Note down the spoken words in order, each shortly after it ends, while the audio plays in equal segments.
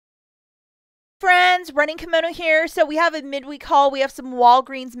friends, Running Kimono here. So we have a midweek haul. We have some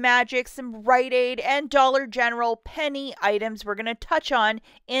Walgreens magic, some Rite Aid, and Dollar General penny items we're going to touch on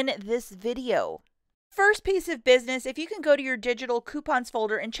in this video. First piece of business, if you can go to your digital coupons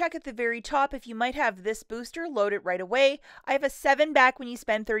folder and check at the very top if you might have this booster, load it right away. I have a 7 back when you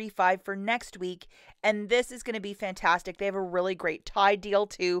spend $35 for next week, and this is going to be fantastic. They have a really great tie deal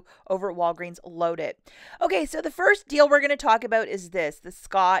too over at Walgreens. Load it. Okay, so the first deal we're going to talk about is this, the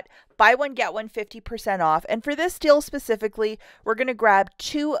Scott buy one get one 50% off. And for this deal specifically, we're going to grab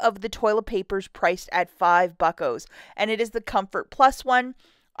 2 of the toilet papers priced at $5, and it is the Comfort Plus one.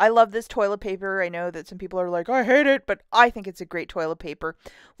 I love this toilet paper. I know that some people are like, I hate it, but I think it's a great toilet paper.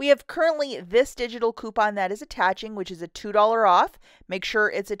 We have currently this digital coupon that is attaching, which is a $2 off. Make sure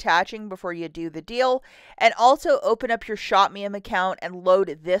it's attaching before you do the deal. And also open up your ShopMeum account and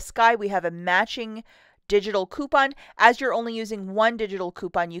load this guy. We have a matching digital coupon. As you're only using one digital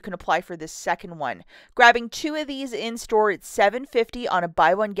coupon, you can apply for this second one. Grabbing 2 of these in store, it's $7.50 on a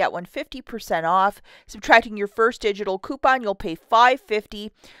buy one get one 50% off. Subtracting your first digital coupon, you'll pay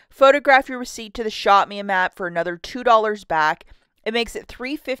 $5.50. Photograph your receipt to the ShopMeum app for another $2 back. It makes it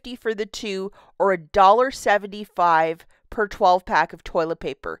 $3.50 for the 2 or $1.75 per 12 pack of toilet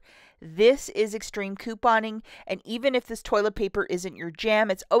paper. This is extreme couponing, and even if this toilet paper isn't your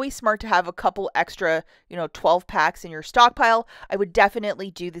jam, it's always smart to have a couple extra, 12 packs in your stockpile. I would definitely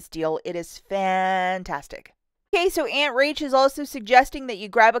do this deal. It is fantastic. Okay, so Aunt Rach is also suggesting that you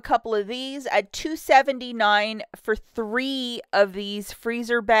grab a couple of these at $2.79 for 3 of these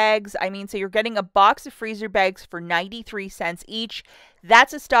freezer bags. So you're getting a box of freezer bags for 93 cents each.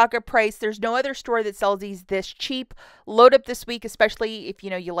 That's a stock-up price. There's no other store that sells these this cheap. Load up this week, especially if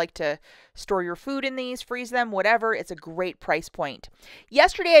you like to store your food in these, freeze them, whatever. It's a great price point.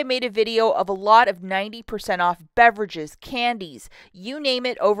 Yesterday, I made a video of a lot of 90% off beverages, candies, you name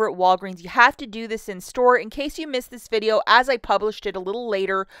it, over at Walgreens. You have to do this in store. In case you missed this video, as I published it a little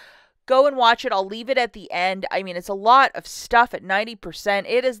later, go and watch it. I'll leave it at the end. It's a lot of stuff at 90%.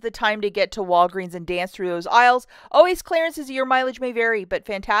 It is the time to get to Walgreens and dance through those aisles. Always clearances, your mileage may vary, but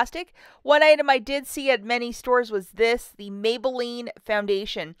fantastic. One item I did see at many stores was this, the Maybelline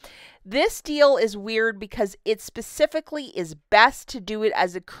foundation. This deal is weird because it specifically is best to do it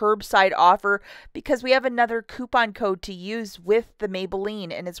as a curbside offer because we have another coupon code to use with the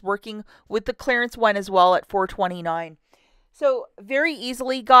Maybelline, and it's working with the clearance one as well at $4.29. So very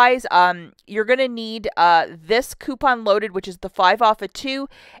easily, guys, you're going to need this coupon loaded, which is the 5 off of 2,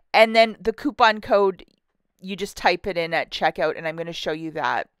 and then the coupon code, you just type it in at checkout, and I'm going to show you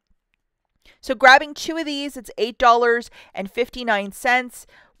that. So grabbing 2 of these, it's $8.59.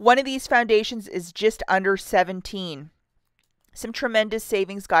 One of these foundations is just under $17. Some tremendous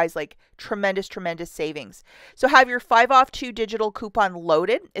savings, guys, like tremendous savings. So have your 5 off 2 digital coupon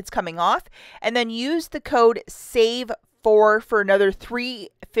loaded. It's coming off. And then use the code SAVE4 for another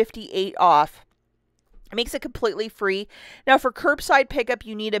 $3.58 off. It makes it completely free. Now for curbside pickup,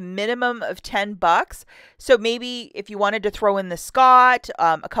 you need a minimum of $10. So maybe if you wanted to throw in the Scott,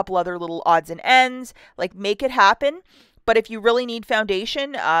 a couple other little odds and ends, like make it happen. But if you really need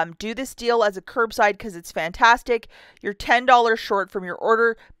foundation, do this deal as a curbside because it's fantastic. You're $10 short from your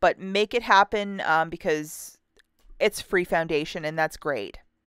order, but make it happen because it's free foundation and that's great.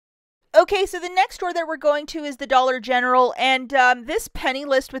 Okay, so the next store that we're going to is the Dollar General, and this penny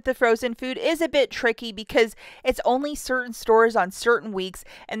list with the frozen food is a bit tricky because it's only certain stores on certain weeks,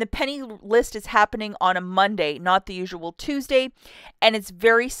 and the penny list is happening on a Monday, not the usual Tuesday, and it's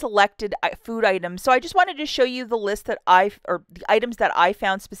very selected food items. So I just wanted to show you the list the items that I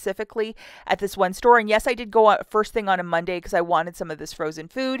found specifically at this one store, and yes, I did go first thing on a Monday because I wanted some of this frozen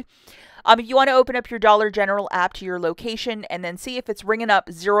food. If you want to open up your Dollar General app to your location and then see if it's ringing up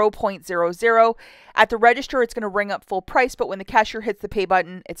 0.00. At the register, it's going to ring up full price, but when the cashier hits the pay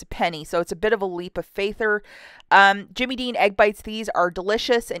button, it's a penny. So it's a bit of a leap of faither. Jimmy Dean Egg Bites, these are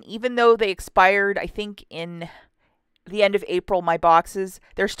delicious. And even though they expired, I think in the end of April, my boxes,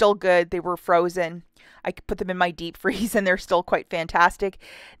 they're still good. They were frozen. I could put them in my deep freeze and they're still quite fantastic.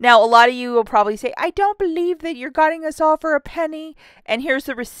 Now, a lot of you will probably say, I don't believe that you're getting us all for a penny. And here's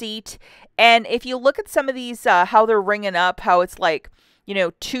the receipt. And if you look at some of these, how they're ringing up, how it's like,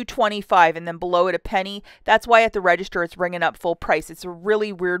 $2.25 and then below it a penny. That's why at the register it's ringing up full price. It's a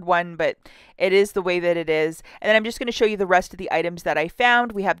really weird one, but it is the way that it is. And then I'm just going to show you the rest of the items that I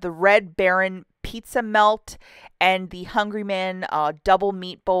found. We have the Red Baron pizza melt and the Hungry Man double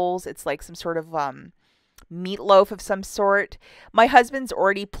meat bowls. It's like some sort of meatloaf of some sort. My husband's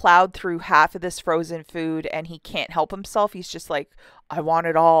already plowed through half of this frozen food and he can't help himself. He's just like, I want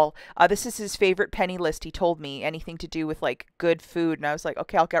it all. This is his favorite penny list. He told me anything to do with like good food. And I was like,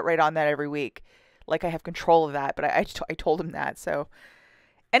 okay, I'll get right on that every week. like I have control of that, but I told him that. So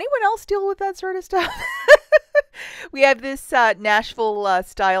anyone else deal with that sort of stuff? We have this Nashville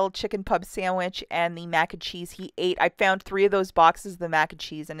style chicken pub sandwich and the mac and cheese he ate. I found 3 of those boxes of the mac and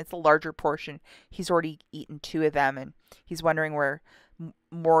cheese, and it's a larger portion. He's already eaten 2 of them, and he's wondering where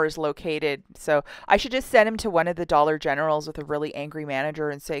more is located. So I should just send him to one of the Dollar Generals with a really angry manager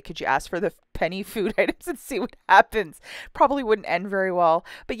and say, could you ask for the penny food items and see what happens? Probably wouldn't end very well.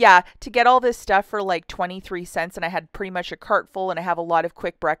 But yeah, to get all this stuff for like 23 cents, and I had pretty much a cart full, and I have a lot of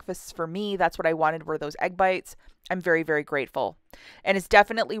quick breakfasts for me. That's what I wanted, were those egg bites. I'm very, very grateful. And it's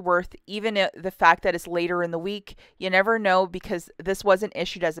definitely worth even the fact that it's later in the week. You never know, because this wasn't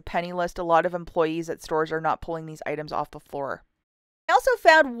issued as a penny list. A lot of employees at stores are not pulling these items off the floor. I also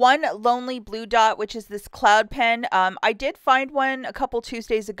found one lonely blue dot, which is this cloud pen. I did find one a couple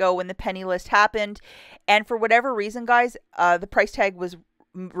Tuesdays ago when the penny list happened. And for whatever reason, guys, the price tag was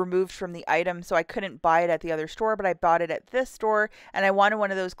removed from the item, so I couldn't buy it at the other store, but I bought it at this store, and I wanted one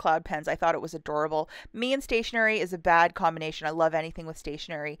of those cloud pens. I thought it was adorable. Me and stationery is a bad combination. I love anything with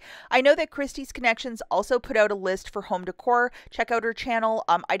stationery. I know that Christie's Connections also put out a list for home decor. Check out her channel.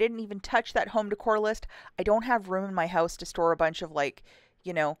 I didn't even touch that home decor list. I don't have room in my house to store a bunch of, like,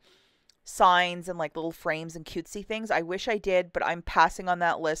 you know, signs and like little frames and cutesy things. I wish I did, but I'm passing on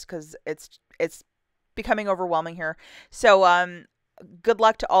that list because it's becoming overwhelming here. So good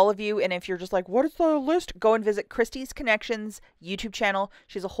luck to all of you. And if you're just like, what is the list? Go and visit Christie's Connections YouTube channel.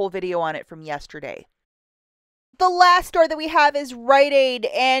 She has a whole video on it from yesterday. The last store that we have is Rite Aid,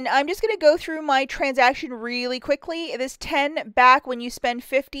 and I'm just going to go through my transaction really quickly. It is 10 back when you spend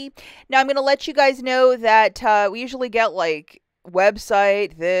 50. Now I'm going to let you guys know that we usually get like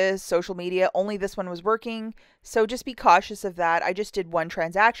website, this, social media. Only this one was working, so just be cautious of that. I just did one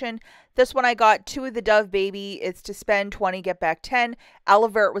transaction. This one I got 2 of the Dove Baby. It's to spend 20, get back 10. Aloe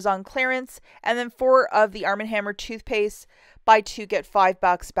Vera was on clearance, and then 4 of the Arm & Hammer toothpaste. Buy 2, get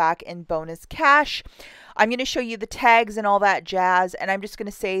 $5 back in bonus cash. I'm going to show you the tags and all that jazz, and I'm just going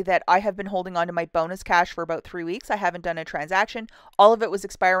to say that I have been holding on to my bonus cash for about 3 weeks. I haven't done a transaction. All of it was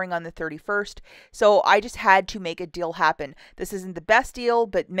expiring on the 31st, so I just had to make a deal happen. This isn't the best deal,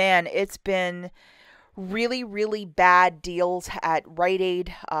 but man, it's been really, really bad deals at Rite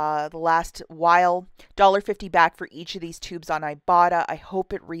Aid the last while. $1.50 back for each of these tubes on IBOTTA. I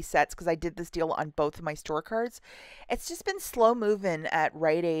hope it resets because I did this deal on both of my store cards. It's just been slow moving at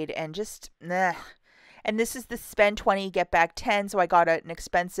Rite Aid and just nah. And this is the spend 20, get back 10. So I got an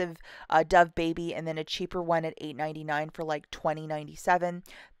expensive Dove Baby and then a cheaper one at $8.99 for like $20.97.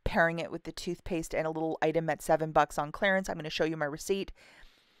 Pairing it with the toothpaste and a little item at $7 on clearance. I'm going to show you my receipt.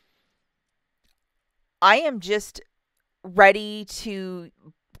 I am just ready to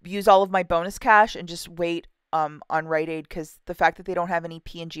use all of my bonus cash and just wait on Rite Aid, because the fact that they don't have any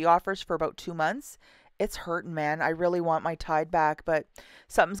P&G offers for about 2 months, it's hurting, man. I really want my Tide back, but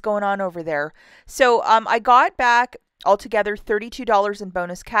something's going on over there. So I got back altogether $32 in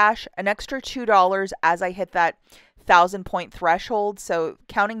bonus cash, an extra $2 as I hit that 1,000-point threshold. So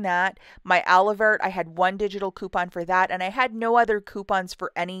counting that, my Aloe Vera, I had 1 digital coupon for that, and I had no other coupons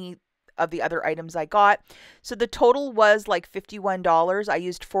for any of the other items I got. So the total was like $51. I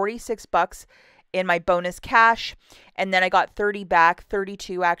used $46 in my bonus cash, and then I got 30 back,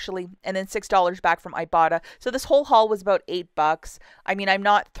 32 actually, and then $6 back from IBOTTA. So this whole haul was about $8. I mean, I'm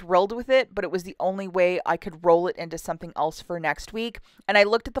not thrilled with it, but it was the only way I could roll it into something else for next week. And I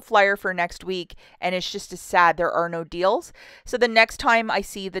looked at the flyer for next week, and it's just as sad. There are no deals. So the next time I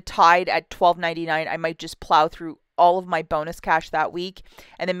see the Tide at $12.99, I might just plow through all of my bonus cash that week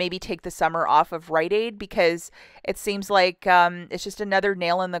and then maybe take the summer off of Rite Aid, because it seems like it's just another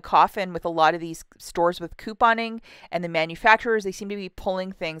nail in the coffin with a lot of these stores with couponing, and the manufacturers, they seem to be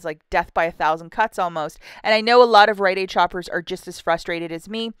pulling things like death by 1,000 cuts almost. And I know a lot of Rite Aid shoppers are just as frustrated as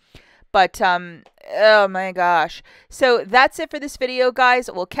me, but oh my gosh. So that's it for this video,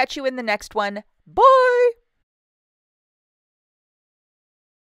 guys. We'll catch you in the next one. Bye!